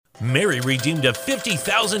Mary redeemed a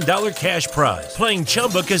 $50,000 cash prize playing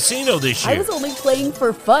Chumba Casino this year. I was only playing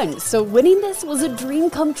for fun, so winning this was a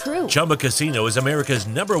dream come true. Chumba Casino is America's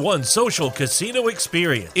 #1 social casino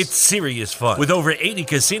experience. It's serious fun. With over 80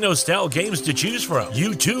 casino-style games to choose from,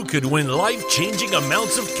 you too could win life-changing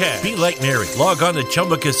amounts of cash. Be like Mary. Log on to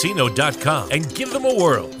ChumbaCasino.com and give them a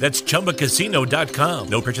whirl. That's ChumbaCasino.com.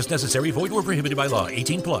 No purchase necessary. Void where prohibited by law.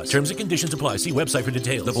 18 plus. Terms and conditions apply. See website for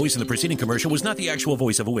details. The voice in the preceding commercial was not the actual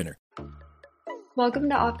voice of a winner. Welcome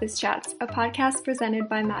to Office Chats, a podcast presented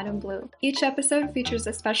by Madam Blue. Each episode features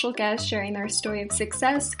a special guest sharing their story of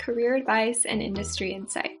success, career advice, and industry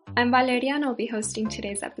insight. I'm Valeria and I'll be hosting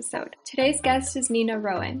today's episode. Today's guest is Nina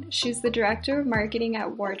Rowan. She's the Director of Marketing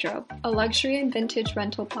at Wardrobe, a luxury and vintage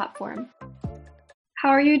rental platform. How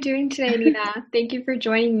are you doing today, Nina? Thank you for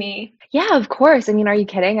joining me. Yeah, of course. I mean, are you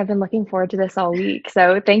kidding? I've been looking forward to this all week.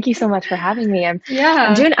 So thank you so much for having me. I'm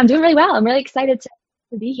doing really well. I'm really excited to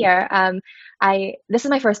be here. This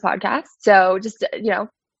is my first podcast, so just, bear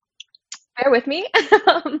with me,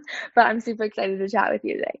 but I'm super excited to chat with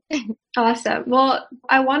you today. Awesome. Well,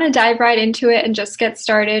 I want to dive right into it and just get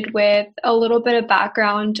started with a little bit of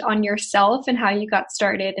background on yourself and how you got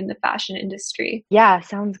started in the fashion industry. Yeah,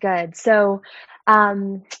 sounds good. So,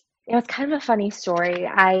 it's kind of a funny story.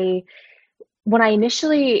 When I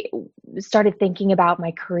initially started thinking about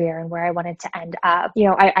my career and where I wanted to end up,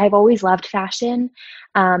 I've always loved fashion.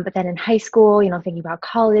 But then in high school, thinking about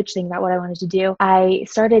college, thinking about what I wanted to do, I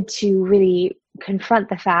started to really confront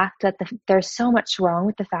the fact that there's so much wrong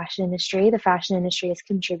with the fashion industry. The fashion industry has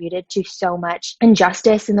contributed to so much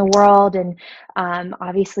injustice in the world. And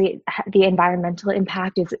obviously the environmental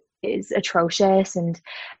impact is atrocious. And,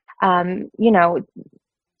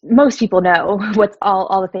 most people know what's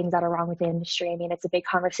all the things that are wrong with the industry. I mean, it's a big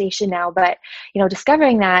conversation now, but,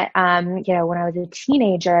 discovering that, when I was a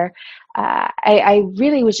teenager, I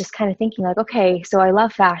really was just kind of thinking like, okay, so I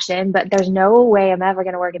love fashion, but there's no way I'm ever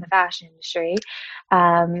going to work in the fashion industry.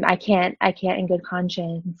 I can't in good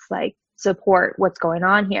conscience, support what's going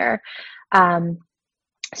on here.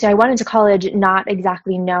 So I went into college not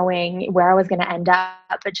exactly knowing where I was going to end up,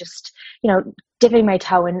 but just, dipping my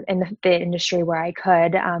toe in the industry where I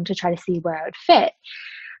could to try to see where I would fit.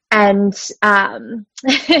 And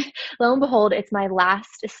lo and behold, it's my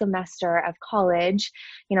last semester of college.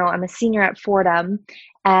 I'm a senior at Fordham,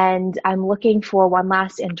 and I'm looking for one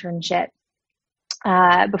last internship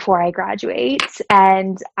before I graduate.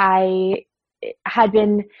 And I had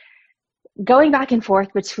been going back and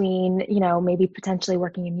forth between, maybe potentially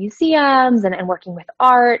working in museums and working with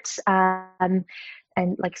art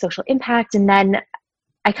and social impact. And then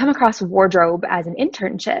I come across Wardrobe as an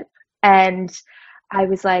internship, and I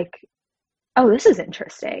was like, oh, this is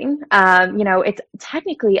interesting. It's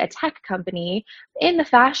technically a tech company in the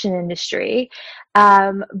fashion industry,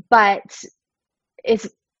 but it's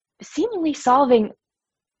seemingly solving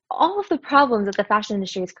all of the problems that the fashion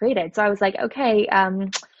industry has created. So I was like, okay,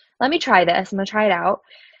 let me try this. I'm going to try it out.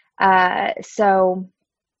 So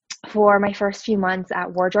for my first few months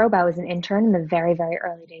at Wardrobe, I was an intern in the very, very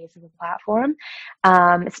early days of the platform,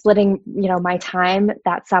 splitting, my time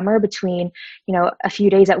that summer between, a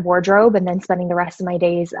few days at Wardrobe and then spending the rest of my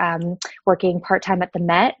days working part-time at the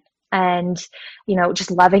Met and,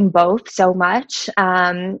 just loving both so much.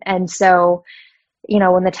 And so,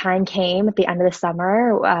 when the time came at the end of the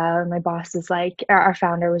summer, my boss was like, our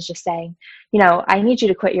founder was just saying, I need you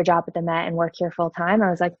to quit your job at the Met and work here full time.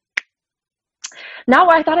 I was like, not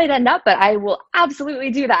where I thought I'd end up, but I will absolutely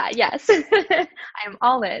do that. Yes, I am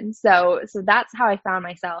all in. So that's how I found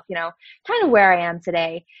myself, kind of where I am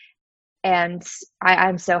today. And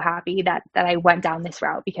I'm so happy that I went down this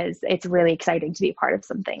route because it's really exciting to be a part of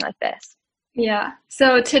something like this. Yeah.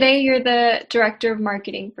 So today you're the Director of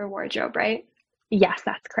Marketing for Wardrobe, right? Yes,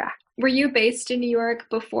 that's correct. Were you based in New York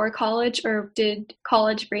before college, or did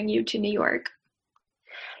college bring you to New York?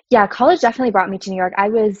 Yeah, college definitely brought me to New York. I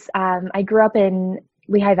grew up in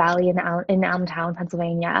Lehigh Valley in Allentown,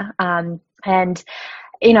 Pennsylvania. And,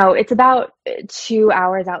 it's about 2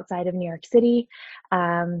 hours outside of New York City.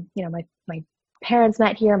 My parents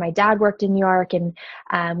met here. My dad worked in New York, and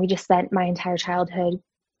we just spent my entire childhood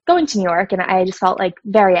going to New York, and I just felt like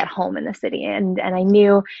very at home in the city. And I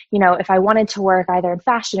knew, if I wanted to work either in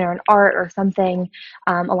fashion or in art or something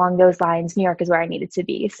along those lines, New York is where I needed to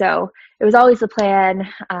be. So it was always the plan.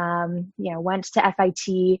 Went to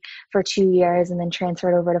FIT for 2 years and then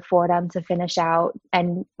transferred over to Fordham to finish out.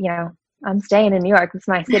 And, I'm staying in New York. It's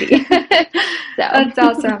my city. So. That's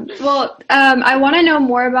awesome. Well, I want to know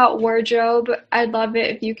more about Wardrobe. I'd love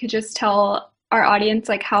it if you could just tell our audience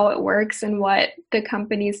how it works and what the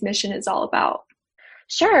company's mission is all about.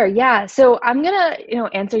 Sure. Yeah. So I'm gonna,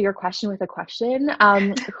 answer your question with a question.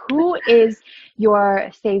 Who is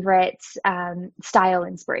your favorite style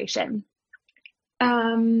inspiration?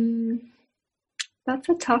 Um, that's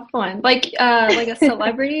a tough one. Like a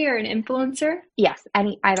celebrity or an influencer? Yes,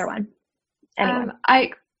 either one. Anyone.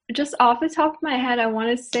 I just off the top of my head, I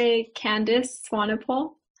want to say Candice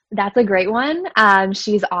Swanepoel. That's a great one.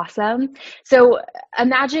 She's awesome. So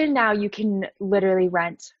imagine now you can literally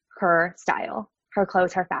rent her style, her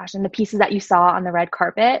clothes, her fashion, the pieces that you saw on the red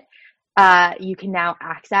carpet. You can now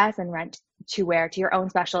access and rent to wear to your own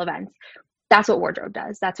special events. That's what Wardrobe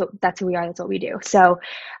does. That's who we are. That's what we do. So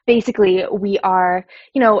basically we are,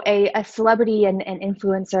 a celebrity and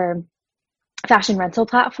influencer fashion rental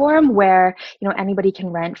platform where, anybody can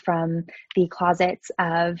rent from the closets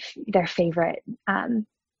of their favorite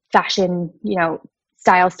fashion,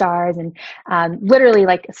 style stars and literally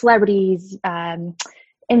like celebrities,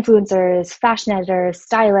 influencers, fashion editors,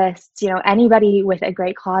 stylists, anybody with a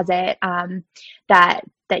great closet that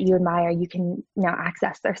you admire, you can now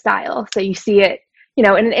access their style. So you see it, in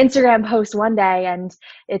an Instagram post one day and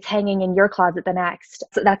it's hanging in your closet the next.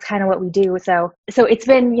 So that's kind of what we do. So it's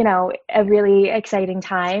been, a really exciting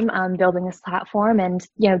time building this platform and,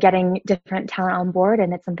 getting different talent on board.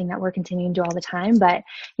 And it's something that we're continuing to do all the time. But,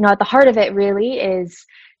 at the heart of it really is,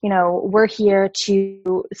 we're here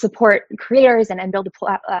to support creators and build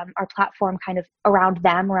our platform kind of around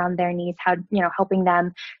them, around their needs, how, helping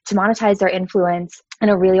them to monetize their influence in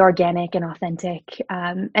a really organic and authentic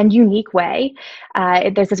and unique way.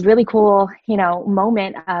 There's this really cool,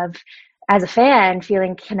 moment of, as a fan,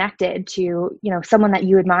 feeling connected to, someone that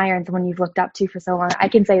you admire and someone you've looked up to for so long. I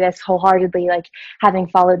can say this wholeheartedly, like having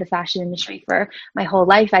followed the fashion industry for my whole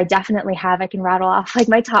life, I definitely have. I can rattle off like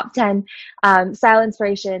my top 10 style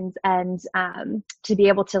inspirations, and to be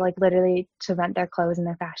able to like literally to rent their clothes and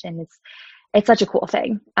their fashion, it's such a cool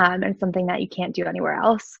thing. And it's something that you can't do anywhere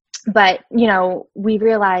else. But, we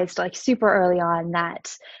realized like super early on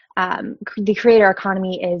that the creator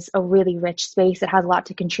economy is a really rich space. It has a lot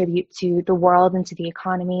to contribute to the world and to the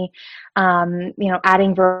economy.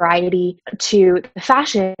 Adding variety to the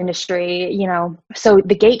fashion industry, so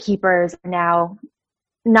the gatekeepers are now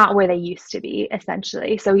not where they used to be,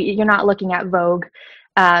 essentially. So you're not looking at Vogue,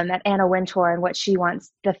 at Anna Wintour and what she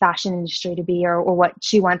wants the fashion industry to be, or what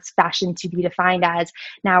she wants fashion to be defined as.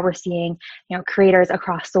 Now we're seeing, creators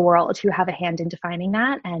across the world who have a hand in defining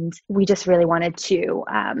that. And we just really wanted to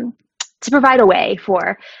provide a way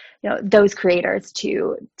for, those creators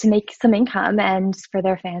to make some income and for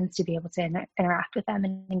their fans to be able to interact with them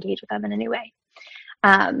and engage with them in a new way.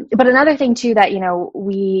 But another thing too that,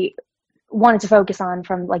 we wanted to focus on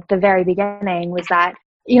from like the very beginning was that,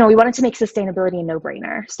 we wanted to make sustainability a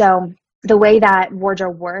no-brainer. So the way that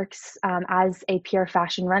Wardrobe works as a pure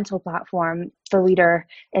fashion rental platform, the leader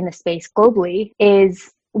in the space globally,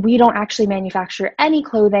 is we don't actually manufacture any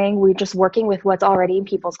clothing. We're just working with what's already in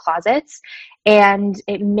people's closets. And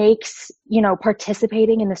it makes,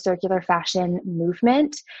 participating in the circular fashion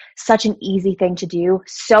movement such an easy thing to do,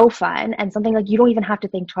 so fun, and something like you don't even have to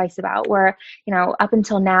think twice about. Where, up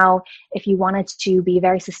until now, if you wanted to be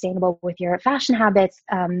very sustainable with your fashion habits,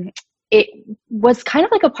 it was kind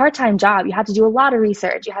of like a part-time job. You had to do a lot of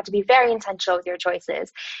research. You had to be very intentional with your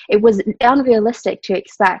choices. It was unrealistic to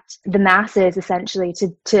expect the masses essentially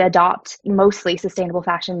to adopt mostly sustainable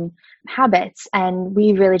fashion habits. And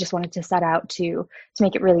we really just wanted to set out to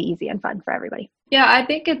make it really easy and fun for everybody. Yeah, I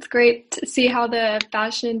think it's great to see how the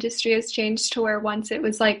fashion industry has changed to where once it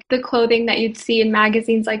was like the clothing that you'd see in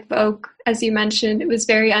magazines like Vogue, as you mentioned, it was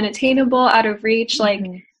very unattainable, out of reach. Like,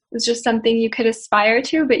 it was just something you could aspire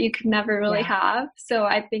to, but you could never really have. So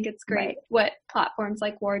I think it's great what platforms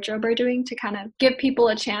like Wardrobe are doing to kind of give people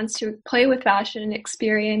a chance to play with fashion and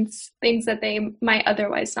experience things that they might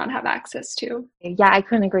otherwise not have access to. Yeah, I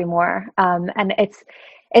couldn't agree more. And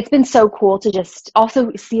it's been so cool to just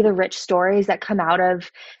also see the rich stories that come out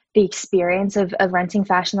of the experience of renting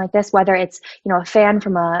fashion like this, whether it's, a fan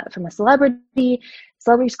from a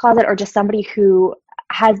celebrity's closet, or just somebody who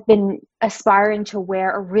has been aspiring to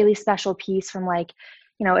wear a really special piece from like,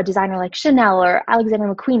 a designer like Chanel or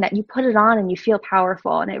Alexander McQueen, that you put it on and you feel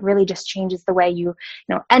powerful, and it really just changes the way you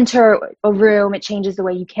enter a room. It changes the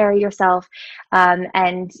way you carry yourself.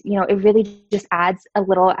 And, it really just adds a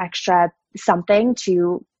little extra something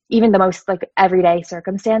to even the most like everyday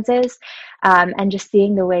circumstances. And just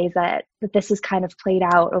seeing the ways that this has kind of played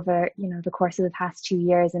out over, the course of the past 2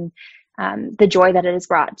 years, and the joy that it has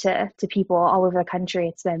brought to people all over the country.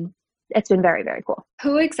 It's been very, very cool.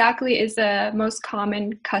 Who exactly is the most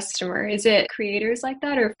common customer? Is it creators like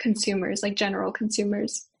that, or consumers, like general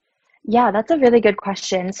consumers? Yeah, that's a really good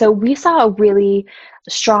question. So we saw a really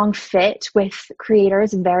strong fit with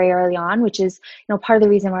creators very early on, which is, part of the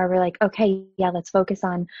reason why we're like, okay, yeah, let's focus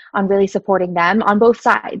on really supporting them on both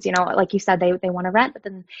sides. Like you said, they want to rent, but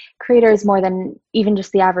then creators, more than even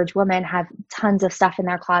just the average woman, have tons of stuff in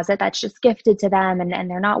their closet that's just gifted to them and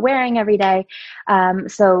they're not wearing every day.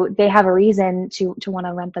 So they have a reason to want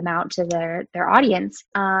to rent them out to their audience.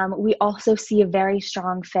 We also see a very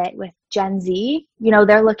strong fit with Gen Z.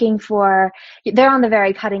 They're on the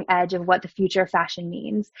very cutting edge of what the future of fashion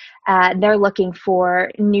means. They're looking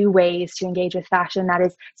for new ways to engage with fashion that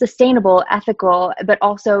is sustainable, ethical, but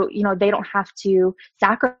also, they don't have to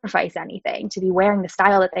sacrifice anything to be wearing the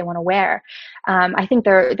style that they want to wear. I think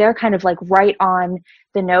they're kind of like right on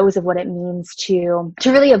the nose of what it means to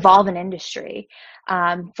really evolve an industry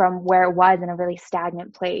from where it was in a really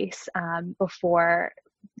stagnant place before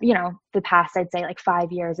the past, I'd say, like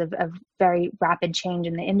 5 years of very rapid change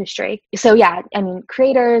in the industry. So yeah, I mean,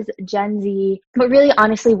 creators, Gen Z, but really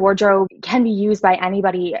honestly, wardrobe can be used by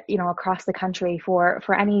anybody, across the country for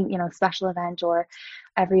any, special event or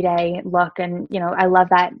everyday look. And, I love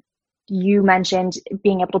that you mentioned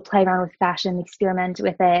being able to play around with fashion, experiment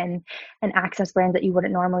with it, and access brands that you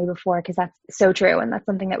wouldn't normally before, because that's so true. And that's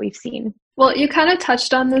something that we've seen. Well, you kind of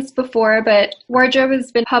touched on this before, but wardrobe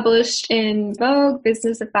has been published in Vogue,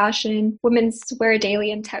 Business of Fashion, Women's Wear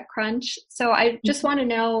Daily, and TechCrunch. So I just want to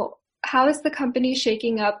know, how is the company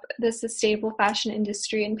shaking up the sustainable fashion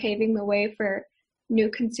industry and paving the way for new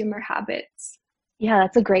consumer habits? Yeah,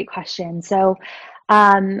 that's a great question. So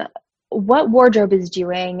what wardrobe is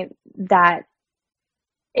doing that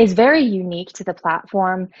is very unique to the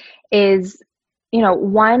platform is,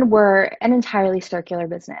 one, we're an entirely circular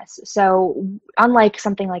business. So unlike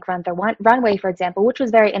something like Runway, for example, which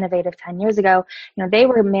was very innovative 10 years ago, they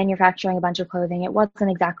were manufacturing a bunch of clothing. It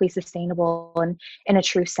wasn't exactly sustainable in a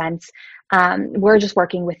true sense. We're just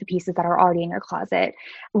working with the pieces that are already in your closet.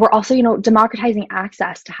 We're also, democratizing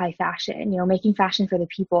access to high fashion, making fashion for the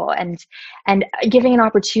people and giving an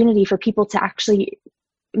opportunity for people to actually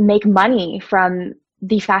make money from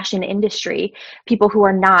the fashion industry. People who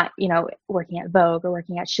are not, working at Vogue or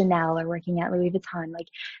working at Chanel or working at Louis Vuitton, like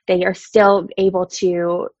they are still able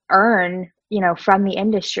to earn, from the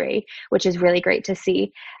industry, which is really great to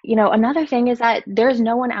see. Another thing is that there's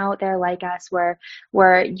no one out there like us where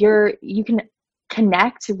you can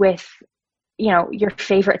connect with, your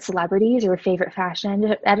favorite celebrities or your favorite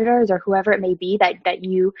fashion editors or whoever it may be that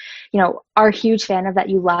you are a huge fan of, that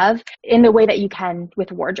you love, in the way that you can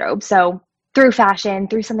with wardrobe. So through fashion,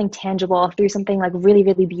 through something tangible, through something like really,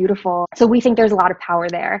 really beautiful. So we think there's a lot of power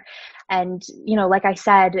there. And, like I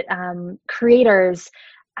said, creators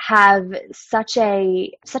have such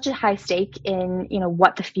a high stake in,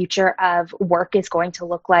 what the future of work is going to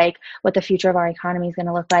look like, what the future of our economy is going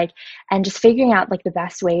to look like, and just figuring out like the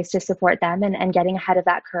best ways to support them and getting ahead of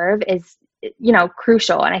that curve is,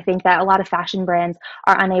 crucial. And I think that a lot of fashion brands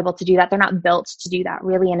are unable to do that. They're not built to do that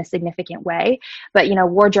really in a significant way. But,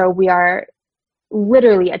 wardrobe, we are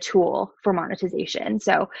literally a tool for monetization.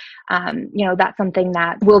 So, that's something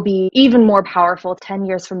that will be even more powerful 10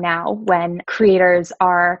 years from now when creators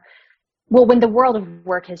when the world of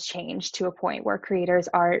work has changed to a point where creators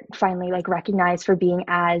are finally like recognized for being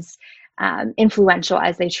as influential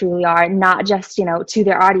as they truly are, not just, to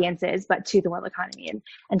their audiences, but to the world economy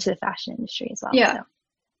and to the fashion industry as well. Yeah. So.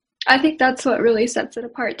 I think that's what really sets it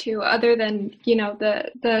apart too, other than,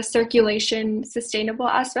 the circulation sustainable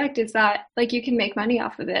aspect, is that like you can make money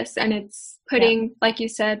off of this, and it's putting, like you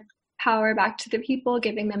said, power back to the people,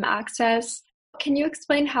 giving them access. Can you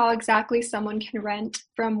explain how exactly someone can rent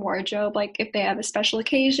from wardrobe? Like if they have a special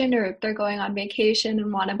occasion or if they're going on vacation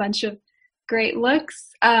and want a bunch of great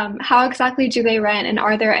looks, how exactly do they rent? And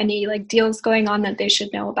are there any like deals going on that they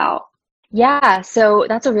should know about? Yeah, so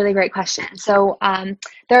that's a really great question. So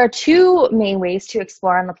there are two main ways to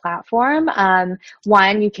explore on the platform.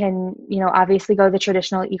 One, you can, obviously go the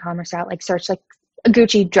traditional e-commerce route, like search like a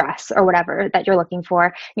Gucci dress or whatever that you're looking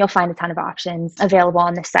for. You'll find a ton of options available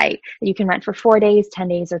on the site that you can rent for 4 days, 10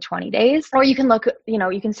 days, or 20 days. Or you can look,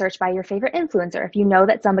 you can search by your favorite influencer. If you know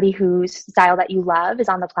that somebody whose style that you love is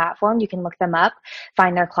on the platform, you can look them up,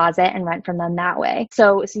 find their closet, and rent from them that way.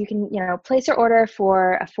 So you can, place your order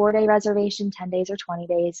for a 4-day reservation, 10 days, or 20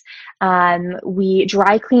 days. We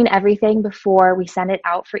dry clean everything before we send it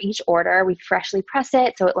out for each order. We freshly press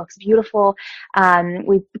it so it looks beautiful.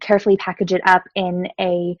 We carefully package it up in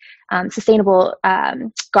a sustainable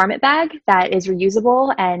garment bag that is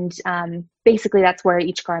reusable, and basically that's where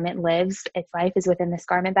each garment lives. Its life is within this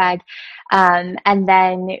garment bag, and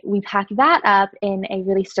then we pack that up in a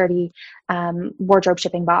really sturdy wardrobe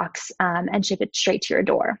shipping box and ship it straight to your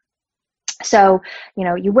door. So,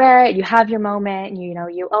 you wear it, you have your moment,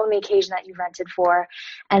 you own the occasion that you rented for,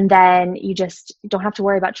 and then you just don't have to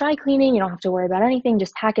worry about dry cleaning. You don't have to worry about anything.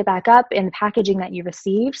 Just pack it back up in the packaging that you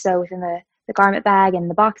received. So within the garment bag and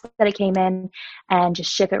the box that it came in, and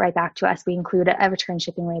just ship it right back to us. We include a return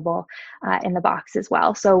shipping label in the box as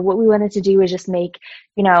well. So what we wanted to do is just make,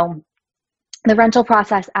 the rental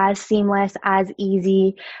process as seamless, as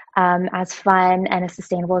easy, as fun, and as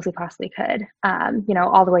sustainable as we possibly could,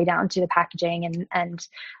 all the way down to the packaging and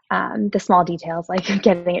the small details like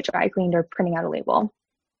getting it dry cleaned or printing out a label.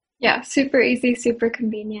 Yeah, super easy, super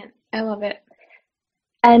convenient. I love it.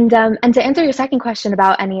 And to answer your second question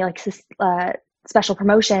about any special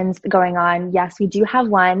promotions going on, yes, we do have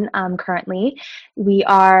one currently. We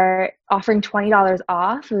are offering $20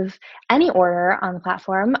 off of any order on the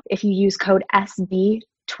platform if you use code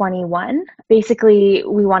SB21. Basically,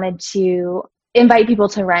 we wanted to invite people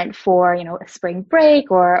to rent for, a spring break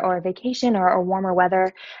or a vacation or warmer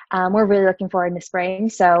weather. We're really looking forward to spring.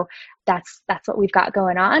 So that's what we've got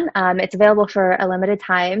going on. It's available for a limited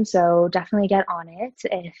time. So definitely get on it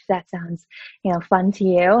if that sounds, fun to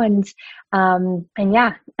you. And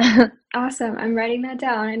yeah. Awesome. I'm writing that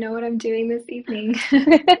down. I know what I'm doing this evening.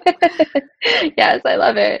 Yes, I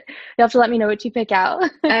love it. You'll have to let me know what you pick out.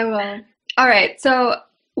 I will. All right. So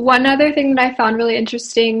one other thing that I found really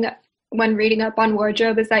interesting when reading up on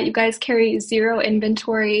Wardrobe is that you guys carry zero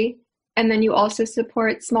inventory, and then you also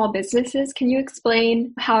support small businesses. Can you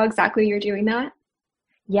explain how exactly you're doing that?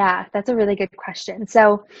 Yeah, that's a really good question.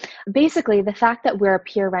 So basically, the fact that we're a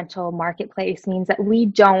peer rental marketplace means that we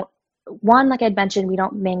don't, one, like I'd mentioned, we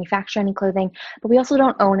don't manufacture any clothing, but we also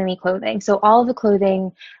don't own any clothing. So all of the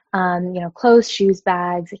clothing, clothes, shoes,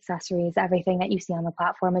 bags, accessories, everything that you see on the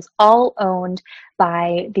platform is all owned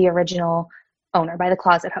by the original owner, by the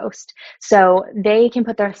closet host. So they can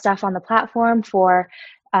put their stuff on the platform for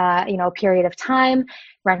a period of time,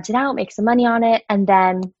 rent it out, make some money on it, and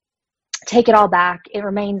then take it all back. It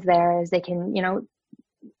remains theirs. They can,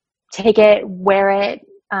 take it, wear it,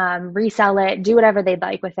 resell it, do whatever they'd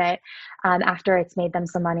like with it after it's made them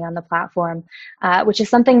some money on the platform, which is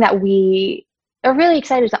something that we are really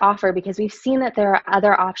excited to offer because we've seen that there are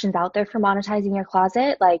other options out there for monetizing your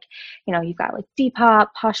closet. Like, you've got like Depop,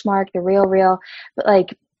 Poshmark, The RealReal, but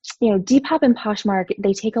like, Depop and Poshmark,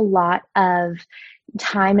 they take a lot of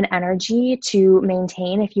time and energy to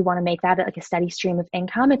maintain. If you want to make that like a steady stream of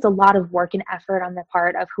income, it's a lot of work and effort on the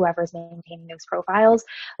part of whoever's maintaining those profiles,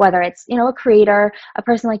 whether it's, a creator, a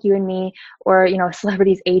person like you and me, or, a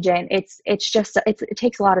celebrity's agent. It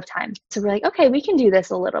takes a lot of time. So we're like, okay, we can do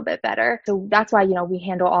this a little bit better. So that's why, we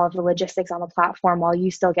handle all of the logistics on the platform while you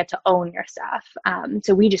still get to own your stuff.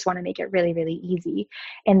 So we just want to make it really, really easy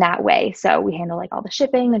in that way. So we handle like all the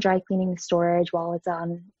shipping, the dry cleaning, the storage while it's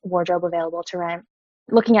on Wardrobe available to rent.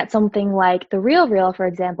 Looking at something like The RealReal, for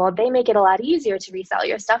example, they make it a lot easier to resell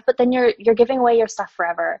your stuff, but then you're giving away your stuff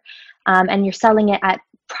forever, and you're selling it at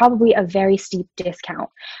probably a very steep discount.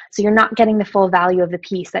 So you're not getting the full value of the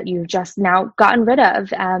piece that you've just now gotten rid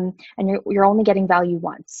of, and you're only getting value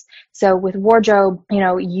once. So with Wardrobe,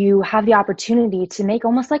 you have the opportunity to make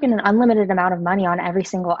almost like an unlimited amount of money on every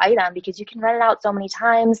single item because you can rent it out so many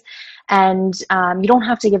times, and you don't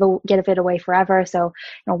have to give it away forever. So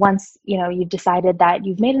once you've decided that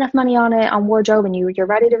you've made enough money on it on Wardrobe and you're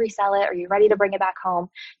ready to resell it or you're ready to bring it back home,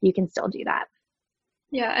 you can still do that.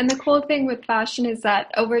 Yeah, and the cool thing with fashion is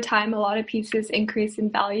that over time, a lot of pieces increase in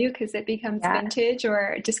value because it becomes vintage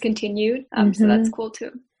or discontinued. So that's cool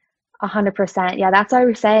too. 100%. Yeah, that's why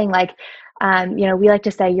we're saying like, we like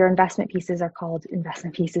to say your investment pieces are called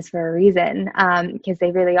investment pieces for a reason, because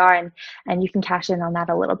they really are. And you can cash in on that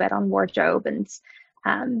a little bit on Wardrobe.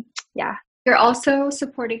 And yeah. You're also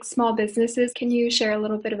supporting small businesses. Can you share a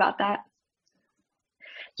little bit about that?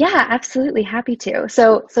 Yeah, absolutely. Happy to.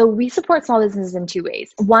 So we support small businesses in two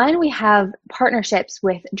ways. One, we have partnerships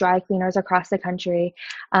with dry cleaners across the country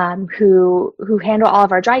who handle all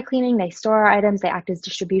of our dry cleaning. They store our items. They act as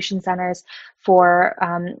distribution centers for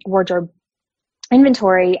Wardrobe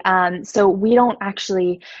inventory. So we don't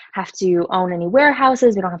actually have to own any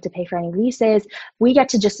warehouses. We don't have to pay for any leases. We get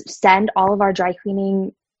to just send all of our dry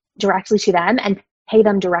cleaning directly to them and pay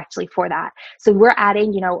them directly for that. So we're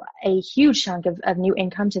adding, a huge chunk of new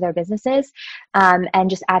income to their businesses, and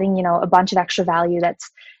just adding, a bunch of extra value that's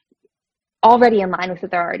already in line with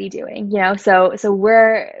what they're already doing, So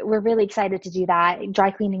we're really excited to do that.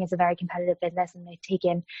 Dry cleaning is a very competitive business, and they've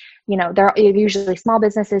taken, they're usually small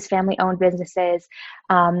businesses, family-owned businesses.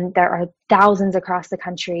 There are thousands across the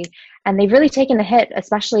country, and they've really taken the hit,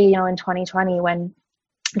 especially, in 2020 when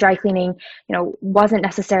dry cleaning, wasn't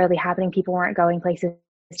necessarily happening. People weren't going places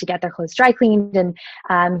to get their clothes dry cleaned,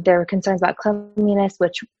 and there were concerns about cleanliness,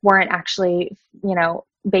 which weren't actually,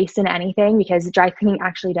 based in anything, because dry cleaning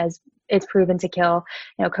actually it's proven to kill,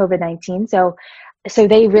 COVID-19. So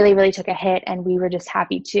they really, really took a hit, and we were just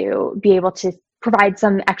happy to be able to provide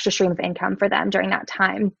some extra stream of income for them during that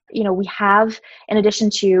time. We have, in addition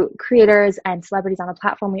to creators and celebrities on the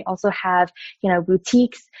platform, we also have,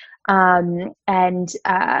 boutiques and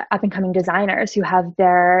up and coming designers who have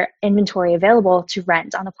their inventory available to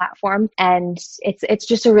rent on the platform. And it's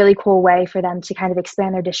just a really cool way for them to kind of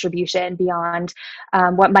expand their distribution beyond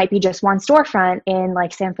what might be just one storefront in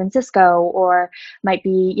like San Francisco, or might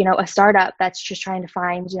be, a startup that's just trying to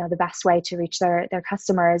find, the best way to reach their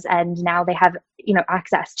customers. And now they have,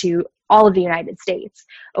 access to all of the United States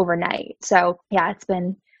overnight. So yeah, it's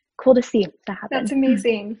been cool to see that happen. That's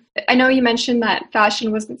amazing. I know you mentioned that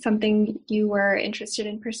fashion wasn't something you were interested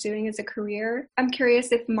in pursuing as a career. I'm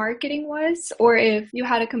curious if marketing was, or if you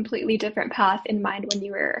had a completely different path in mind when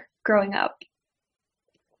you were growing up.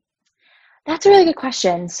 That's a really good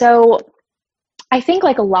question. So I think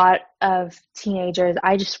like a lot of teenagers,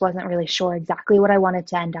 I just wasn't really sure exactly what I wanted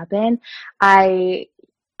to end up in.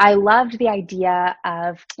 I loved the idea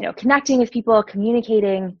of, connecting with people,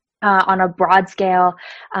 communicating on a broad scale.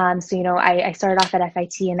 So, I started off at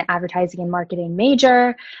FIT in the advertising and marketing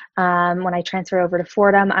major. When I transferred over to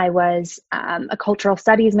Fordham, I was a cultural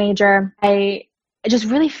studies major. I just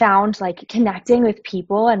really found like connecting with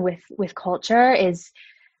people and with culture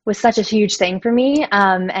was such a huge thing for me.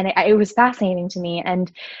 And it was fascinating to me.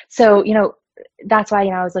 And so, that's why,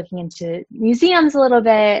 I was looking into museums a little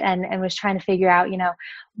bit and was trying to figure out,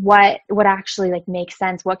 what actually like makes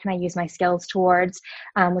sense. What can I use my skills towards?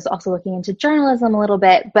 Was also looking into journalism a little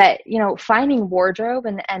bit, but, finding wardrobe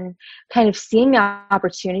and kind of seeing the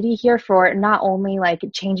opportunity here for not only like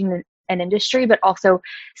changing an industry, but also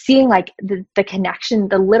seeing like the connection,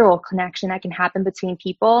 the literal connection that can happen between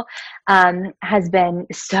people, has been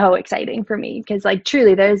so exciting for me, because like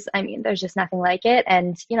truly there's just nothing like it.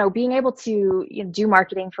 And, being able to do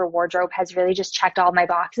marketing for wardrobe has really just checked all my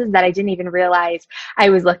boxes that I didn't even realize I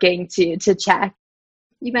was looking to check.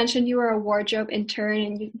 You mentioned you were a wardrobe intern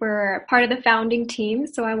and you were part of the founding team.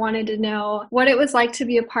 So I wanted to know what it was like to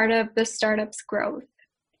be a part of the startup's growth.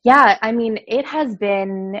 Yeah, it has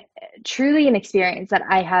been truly an experience that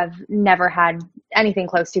I have never had anything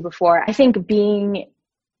close to before. I think being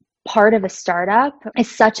part of a startup is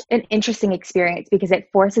such an interesting experience because it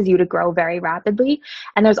forces you to grow very rapidly.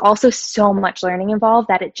 And there's also so much learning involved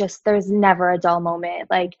that there's never a dull moment.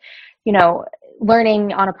 Like,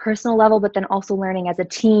 learning on a personal level, but then also learning as a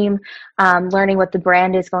team, learning what the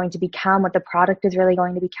brand is going to become, what the product is really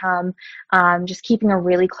going to become, just keeping a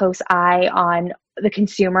really close eye on the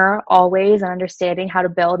consumer always, and understanding how to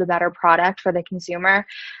build a better product for the consumer,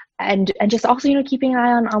 and just also, keeping an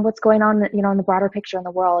eye on what's going on, in the broader picture in the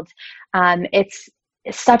world. It's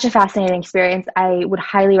such a fascinating experience. I would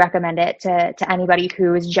highly recommend it to anybody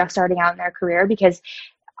who is just starting out in their career, because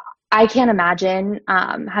I can't imagine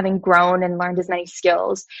having grown and learned as many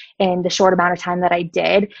skills in the short amount of time that I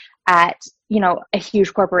did at, a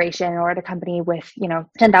huge corporation or at a company with,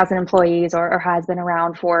 10,000 employees or has been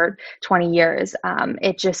around for 20 years.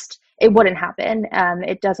 It wouldn't happen.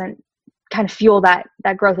 It doesn't kind of fuel that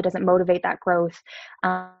growth. It doesn't motivate that growth,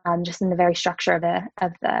 just in the very structure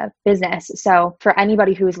of the business. So for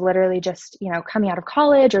anybody who is literally just, coming out of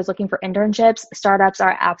college or is looking for internships, startups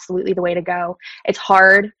are absolutely the way to go. It's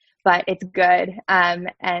hard, but it's good.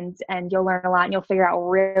 And you'll learn a lot, and you'll figure out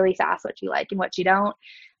really fast what you like and what you don't,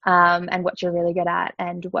 and what you're really good at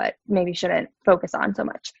and what maybe shouldn't focus on so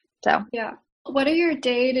much. So, yeah. What do your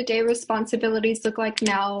day-to-day responsibilities look like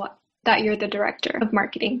now that you're the director of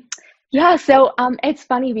marketing? Yeah. So, it's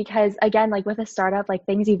funny because again, like with a startup, like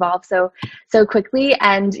things evolve so quickly.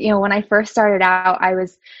 And, when I first started out, I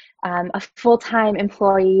was a full-time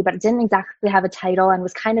employee, but didn't exactly have a title, and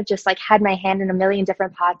was kind of just like had my hand in a million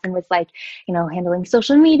different pots, and was like, handling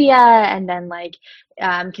social media, and then like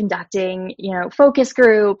conducting, focus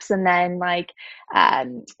groups, and then like,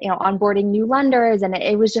 onboarding new lenders. And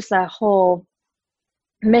it was just a whole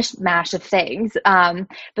mishmash of things.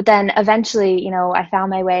 But then eventually, I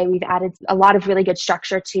found my way. We've added a lot of really good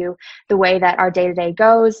structure to the way that our day-to-day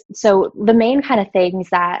goes. So the main kind of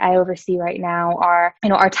things that I oversee right now are,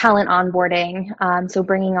 our talent onboarding. So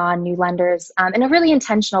bringing on new lenders in a really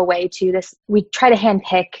intentional way too. We try to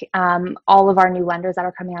handpick all of our new lenders that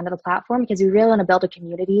are coming onto the platform, because we really want to build a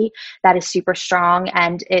community that is super strong,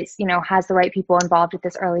 and it's, has the right people involved at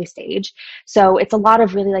this early stage. So it's a lot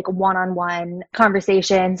of really like one-on-one conversations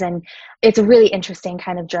competitions. And it's a really interesting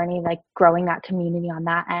kind of journey, like growing that community on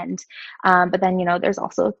that end. But then, there's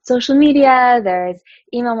also social media, there's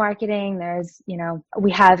email marketing, there's,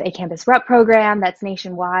 we have a campus rep program that's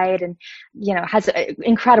nationwide and, has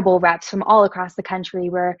incredible reps from all across the country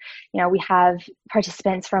where, we have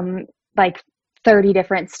participants from like 30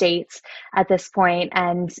 different states at this point,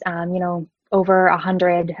 and, over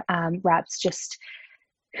 100 reps just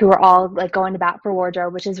who are all like going to bat for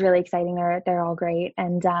wardrobe, which is really exciting. They're all great.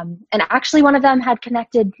 And actually one of them had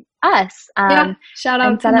connected us. Shout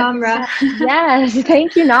out to Namra. Yes.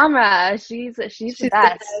 Thank you, Namra. She's the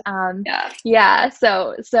best.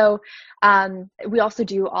 So we also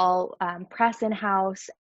do all press in-house,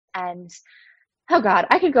 and oh God,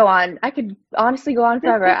 I could go on. I could honestly go on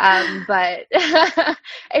forever. But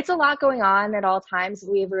it's a lot going on at all times.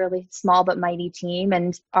 We have a really small but mighty team,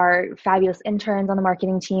 and our fabulous interns on the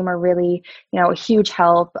marketing team are really, a huge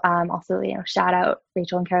help. Also, shout out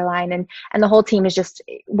Rachel and Caroline, and the whole team is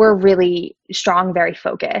we're really strong, very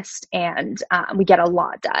focused, and we get a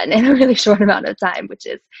lot done in a really short amount of time, which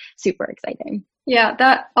is super exciting. Yeah,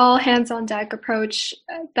 that all hands on deck approach,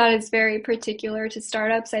 that is very particular to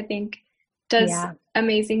startups, I think does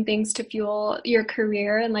amazing things to fuel your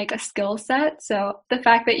career and like a skill set. So the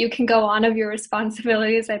fact that you can go on of your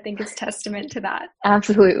responsibilities, I think is testament to that.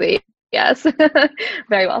 Absolutely. Yes.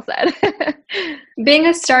 Very well said. Being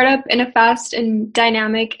a startup in a fast and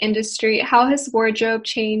dynamic industry, how has Wardrobe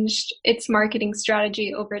changed its marketing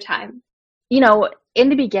strategy over time? In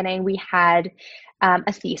the beginning, we had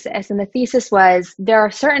a thesis, and the thesis was there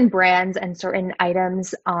are certain brands and certain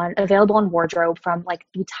items available on Wardrobe from like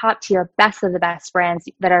the top tier, best of the best brands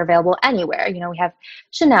that are available anywhere. We have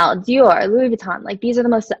Chanel, Dior, Louis Vuitton. Like these are the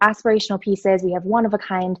most aspirational pieces. We have one of a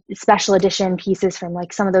kind special edition pieces from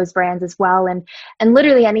like some of those brands as well, and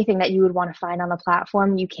literally anything that you would want to find on the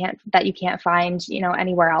platform you can't find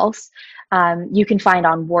anywhere else. You can find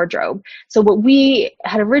on Wardrobe. So what we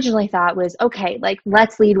had originally thought was, okay, like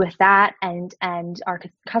let's lead with that, and our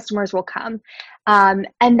customers will come.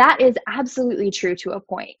 And that is absolutely true to a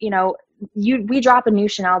point. We drop a new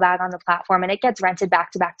Chanel bag on the platform and it gets rented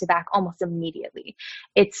back to back to back almost immediately.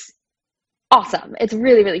 It's awesome. It's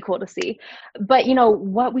really, really cool to see. But,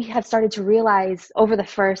 what we have started to realize over the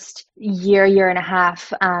first year and a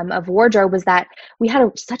half of Wardrobe was that we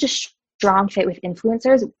had such a strong fit with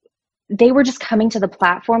influencers. They were just coming to the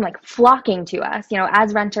platform, like flocking to us,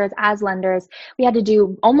 as renters, as lenders. We had to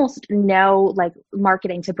do almost no like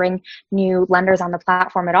marketing to bring new lenders on the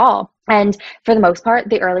platform at all. And for the most part,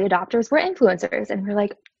 the early adopters were influencers. And we're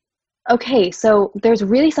like, okay, so there's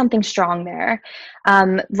really something strong there.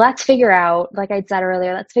 Let's figure out, like I said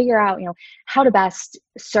earlier, how to best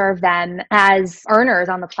serve them as earners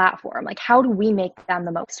on the platform. Like, how do we make them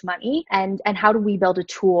the most money? And how do we build a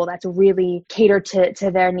tool that's really catered to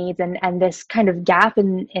their needs and this kind of gap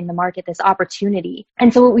in the market, this opportunity?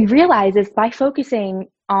 And so what we realize is by focusing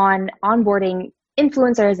on onboarding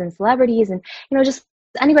influencers and celebrities and, just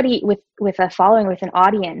anybody with a following, with an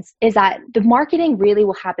audience, is that the marketing really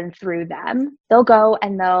will happen through them. They'll go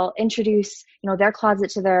and they'll introduce, their closet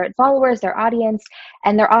to their followers, their audience,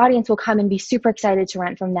 and their audience will come and be super excited to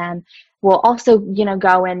rent from them. We'll also,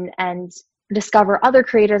 go and discover other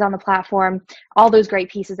creators on the platform, all those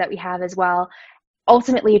great pieces that we have as well.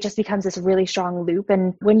 Ultimately, it just becomes this really strong loop.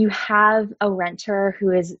 And when you have a renter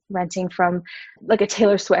who is renting from like a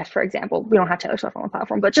Taylor Swift, for example, we don't have Taylor Swift on the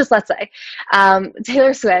platform, but just let's say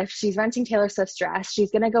Taylor Swift, she's renting Taylor Swift's dress.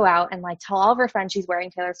 She's going to go out and like tell all of her friends she's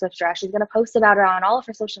wearing Taylor Swift's dress. She's going to post about her on all of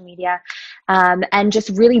her social media and just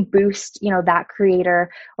really boost, that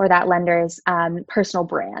creator or that lender's personal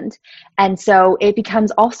brand. And so it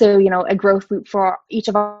becomes also, a growth loop for each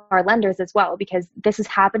of our lenders as well, because this is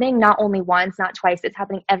happening not only once, not twice, it's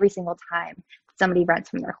happening every single time somebody rents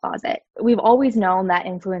from their closet. We've always known that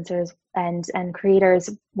influencers and creators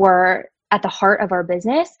were at the heart of our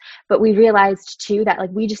business, but we realized too that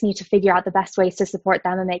like we just need to figure out the best ways to support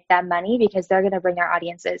them and make them money, because they're going to bring their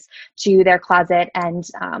audiences to their closet, and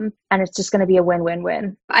it's just going to be a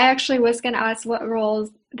win-win-win. I actually was going to ask what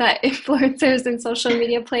roles that influencers and social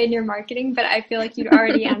media play in your marketing, but I feel like you'd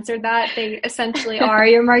already answered that. They essentially are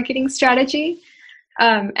your marketing strategy.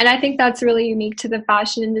 And I think that's really unique to the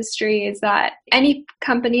fashion industry, is that any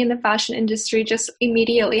company in the fashion industry just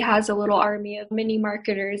immediately has a little army of mini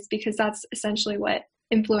marketers, because that's essentially what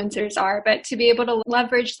influencers are. But to be able to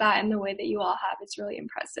leverage that in the way that you all have, it's really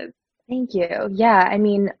impressive. Thank you. Yeah. I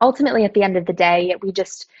mean, ultimately at the end of the day,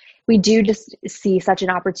 we do just see such an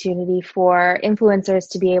opportunity for influencers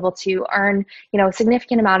to be able to earn, a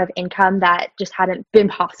significant amount of income that just hadn't been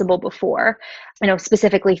possible before,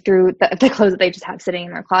 specifically through the clothes that they just have sitting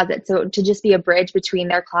in their closet. So to just be a bridge between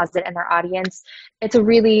their closet and their audience, it's a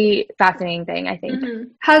really fascinating thing, I think. Mm-hmm.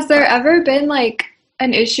 Has there ever been like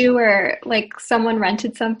an issue where like someone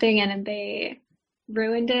rented something and they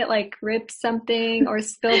ruined it, like ripped something or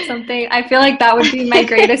spilled something? I feel like that would be my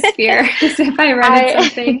greatest fear, is if I rented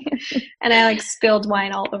something and I like spilled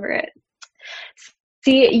wine all over it.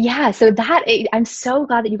 See, yeah, so I'm so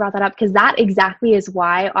glad that you brought that up, because that exactly is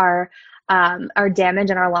why our damage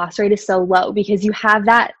and our loss rate is so low, because you have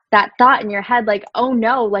that thought in your head, like, oh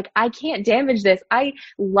no, like I can't damage this. I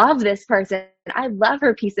love this person. I love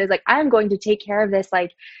her pieces. Like I'm going to take care of this,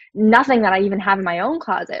 like nothing that I even have in my own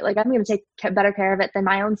closet. Like I'm going to take better care of it than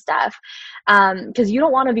my own stuff. Because you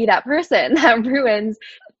don't want to be that person that ruins,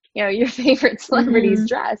 your favorite celebrity's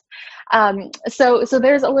dress. So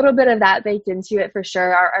there's a little bit of that baked into it for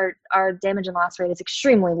sure. Our damage and loss rate is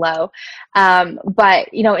extremely low. But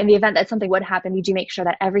in the event that something would happen, we do make sure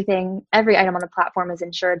that every item on the platform is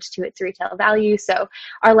insured to its retail value. So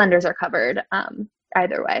our lenders are covered,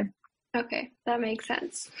 either way. Okay, that makes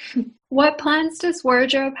sense. What plans does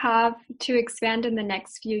Wardrobe have to expand in the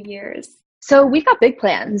next few years? So we've got big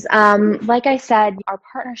plans. Like I said, our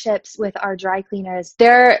partnerships with our dry cleaners,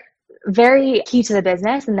 they're very key to the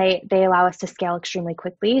business, and they allow us to scale extremely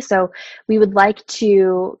quickly. So we would like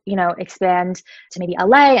to, expand to maybe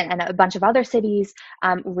LA and a bunch of other cities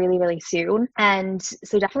really, really soon. And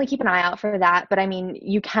so definitely keep an eye out for that. But I mean,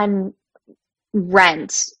 you can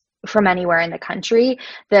rent from anywhere in the country.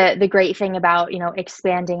 The great thing about,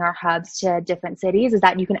 expanding our hubs to different cities is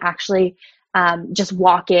that you can actually just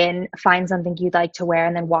walk in, find something you'd like to wear,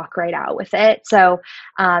 and then walk right out with it. So,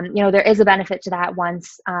 there is a benefit to that.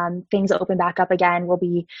 Once things open back up again, we'll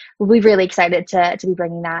be really excited to be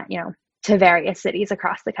bringing that, to various cities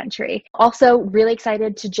across the country. Also really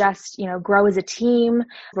excited to just, grow as a team.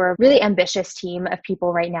 We're a really ambitious team of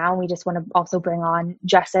people right now. And we just want to also bring on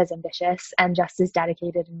just as ambitious and just as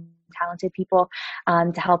dedicated and talented people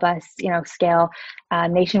to help us, scale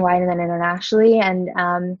nationwide and then internationally.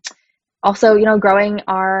 And also, growing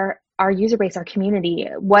our user base, our community.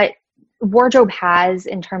 What Wardrobe has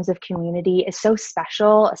in terms of community is so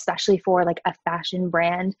special, especially for like a fashion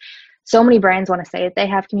brand. So many brands want to say that they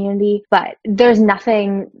have community, but there's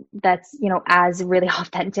nothing that's, as really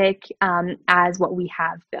authentic as what we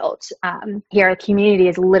have built. Here, community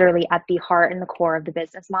is literally at the heart and the core of the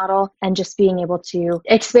business model, and just being able to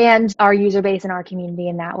expand our user base and our community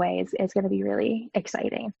in that way is going to be really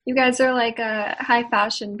exciting. You guys are like a high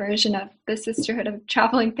fashion version of the Sisterhood of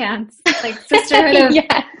Traveling Pants, like Sisterhood of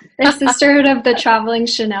the Sisterhood of the Traveling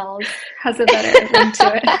Chanels has a better link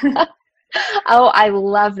to it. Oh, I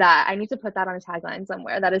love that. I need to put that on a tagline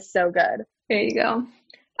somewhere. That is so good. There you go.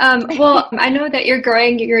 Well, I know that you're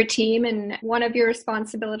growing your team, and one of your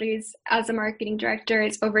responsibilities as a marketing director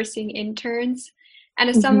is overseeing interns. And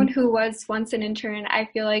as someone who was once an intern, I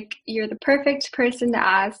feel like you're the perfect person to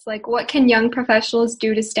ask, like, what can young professionals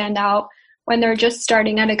do to stand out when they're just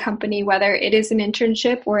starting at a company, whether it is an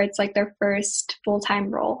internship or it's like their first full-time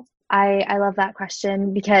role? I love that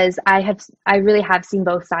question, because I really have seen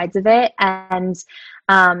both sides of it. And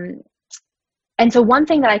so one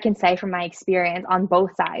thing that I can say from my experience on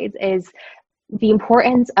both sides is the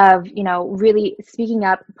importance of, really speaking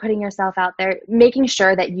up, putting yourself out there, making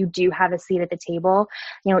sure that you do have a seat at the table.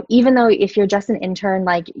 Even though if you're just an intern,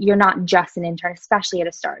 like you're not just an intern, especially at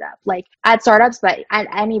a startup, like at startups, but at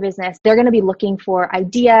any business, they're going to be looking for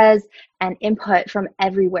ideas and input from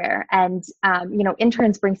everywhere. And,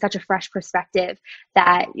 interns bring such a fresh perspective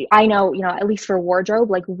that I know, at least for Wardrobe,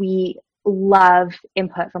 like we love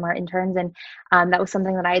input from our interns. And that was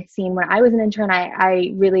something that I had seen when I was an intern.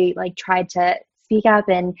 I really tried to speak up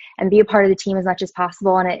and be a part of the team as much as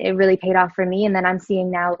possible. And it really paid off for me. And then I'm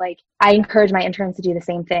seeing now, I encourage my interns to do the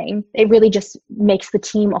same thing. It really just makes the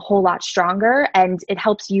team a whole lot stronger, and it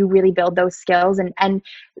helps you really build those skills. And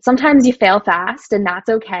sometimes you fail fast, and that's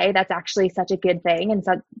okay. That's actually such a good thing, and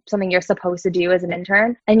something you're supposed to do as an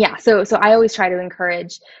intern. And so I always try to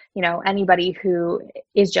encourage, anybody who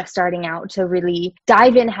is just starting out to really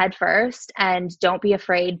dive in head first, and don't be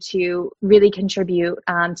afraid to really contribute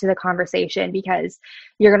to the conversation, because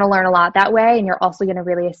you're going to learn a lot that way. And you're also going to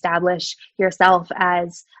really establish yourself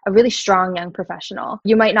as a really strong young professional.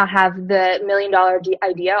 You might not have the $1 million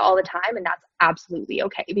idea all the time, and that's absolutely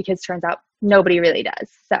okay, because turns out nobody really does.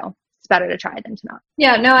 So it's better to try than to not.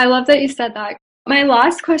 Yeah, no, I love that you said that. My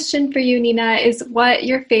last question for you, Nina, is what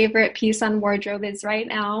your favorite piece on Wardrobe is right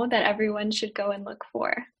now that everyone should go and look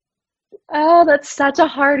for? Oh, that's such a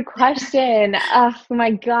hard question. Oh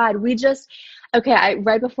my God.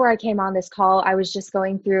 Right before I came on this call, I was just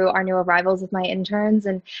going through our new arrivals with my interns,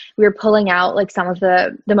 and we were pulling out like some of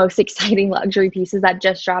the most exciting luxury pieces that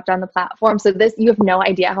just dropped on the platform. So you have no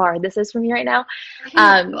idea how hard this is for me right now.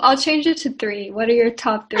 I'll change it to 3. What are your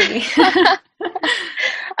top 3?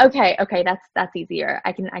 Okay, that's easier.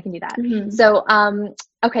 I can do that. Mm-hmm. So,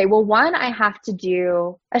 okay, well, one, I have to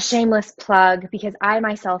do a shameless plug because I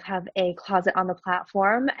myself have a closet on the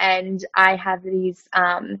platform, and I have these.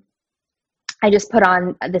 I just put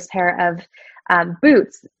on this pair of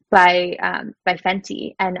boots by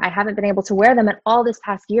Fenty, and I haven't been able to wear them at all this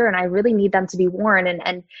past year, and I really need them to be worn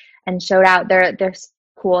and showed out. They're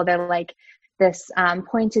cool. They're like this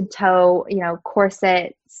pointed toe,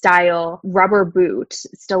 corset style rubber boot,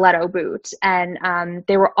 stiletto boot. And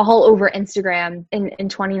they were all over Instagram in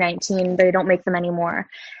 2019. They don't make them anymore.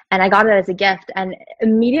 And I got it as a gift. And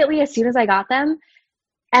immediately, as soon as I got them,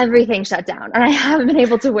 everything shut down, and I haven't been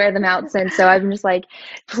able to wear them out since. So I've been just like,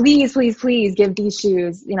 please, please, please give these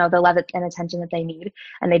shoes, the love and attention that they need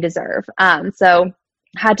and they deserve. So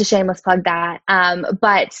had to shameless plug that.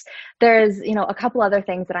 But there's, a couple other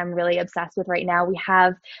things that I'm really obsessed with right now. We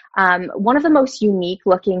have one of the most unique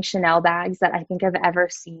looking Chanel bags that I think I've ever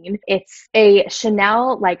seen. It's a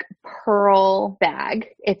Chanel like pearl bag.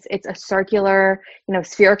 It's a circular,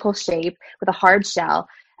 spherical shape with a hard shell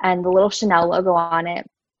and the little Chanel logo on it.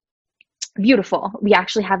 Beautiful. We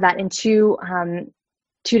actually have that in two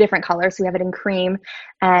different colors. So we have it in cream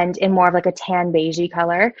and in more of like a tan beigey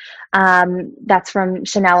color. That's from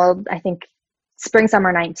Chanel, I think spring,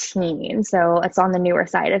 summer 19. So it's on the newer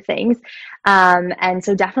side of things. And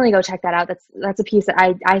so definitely go check that out. That's a piece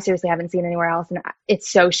that I seriously haven't seen anywhere else. And it's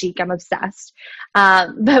so chic. I'm obsessed.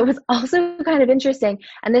 But it was also kind of interesting.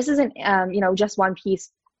 And this isn't, just one piece,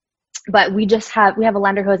 but we have a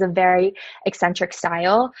lender who has a very eccentric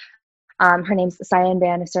style. Her name's Cyan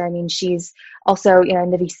Bannister. I mean, she's also,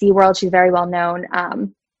 in the VC world, she's very well known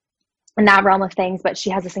in that realm of things, but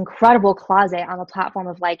she has this incredible closet on the platform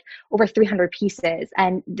of like over 300 pieces.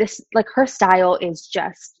 And this, like, her style is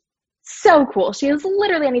just so cool. She has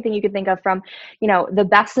literally anything you could think of, from, the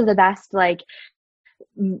best of the best, like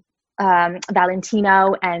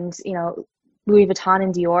Valentino and, Louis Vuitton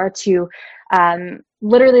and Dior, to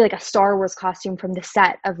literally like a Star Wars costume from the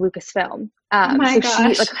set of Lucasfilm. Oh my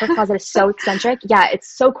gosh. Her closet is so eccentric. Yeah,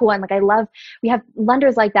 it's so cool. And like, we have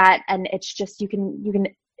lenders like that, and it's just, you can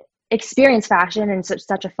experience fashion in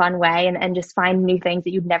such a fun way and just find new things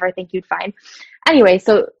that you'd never think you'd find. Anyway,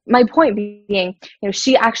 so my point being,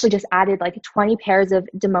 she actually just added like 20 pairs of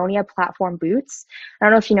Demonia platform boots. I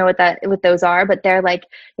don't know if you know what those are, but they're like,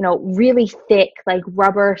 really thick, like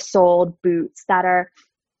rubber soled boots that are,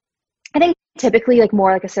 I think, typically like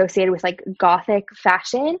more like associated with like gothic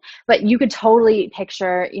fashion, but you could totally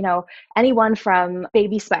picture, anyone from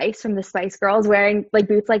Baby Spice, from the Spice Girls, wearing like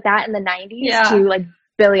boots like that in the 90s to like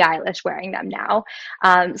Billie Eilish wearing them now.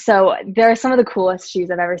 So they're some of the coolest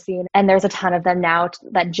shoes I've ever seen, and there's a ton of them now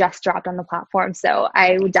that just dropped on the platform. So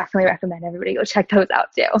I would definitely recommend everybody go check those out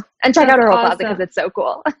too, and check out her whole closet because it's so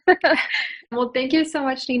cool. Well, thank you so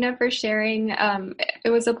much, Nina, for sharing. It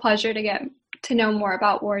was a pleasure to get to know more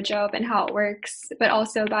about Wardrobe and how it works, but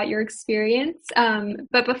also about your experience.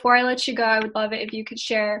 But before I let you go, I would love it if you could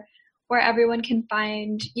share where everyone can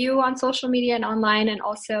find you on social media and online, and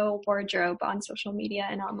also Wardrobe on social media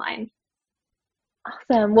and online.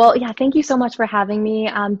 Awesome. Well, yeah, thank you so much for having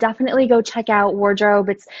me. Definitely go check out Wardrobe.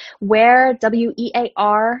 It's wear,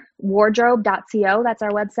 WEAR, wardrobe.co. That's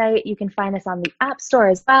our website. You can find us on the App Store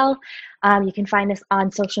as well. You can find us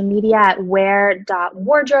on social media at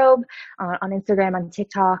wear.wardrobe, on Instagram, on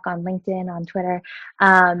TikTok, on LinkedIn, on Twitter.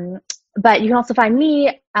 But you can also find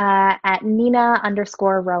me at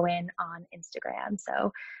Nina_Rowan on Instagram.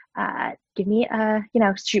 So give me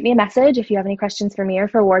shoot me a message if you have any questions for me or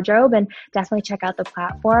for Wardrobe, and definitely check out the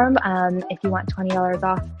platform. If you want $20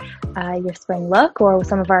 off your spring look or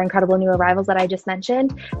some of our incredible new arrivals that I just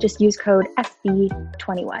mentioned, just use code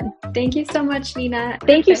SB21. Thank you so much, Nina.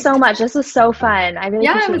 Thank you so much. This was so fun. I really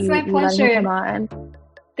appreciate it was my pleasure. You come on.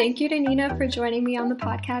 Thank you to Nina for joining me on the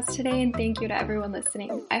podcast today, and thank you to everyone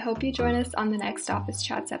listening. I hope you join us on the next Office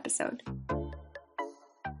Chats episode.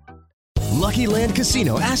 Lucky Land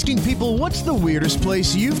Casino, asking people, what's the weirdest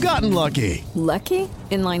place you've gotten lucky? Lucky?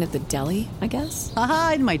 In line at the deli, I guess?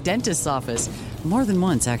 Aha, in my dentist's office. More than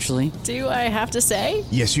once, actually. Do I have to say?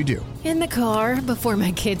 Yes, you do. In the car before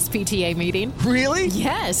my kids' PTA meeting. Really?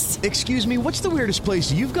 Yes. Excuse me, what's the weirdest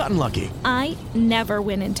place you've gotten lucky? I never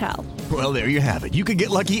win and tell. Well, there you have it. You can get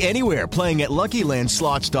lucky anywhere, playing at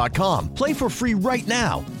LuckyLandSlots.com. Play for free right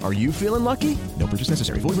now. Are you feeling lucky? No purchase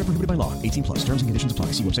necessary. Void where prohibited by law. 18 plus. Terms and conditions apply.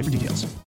 See website for details.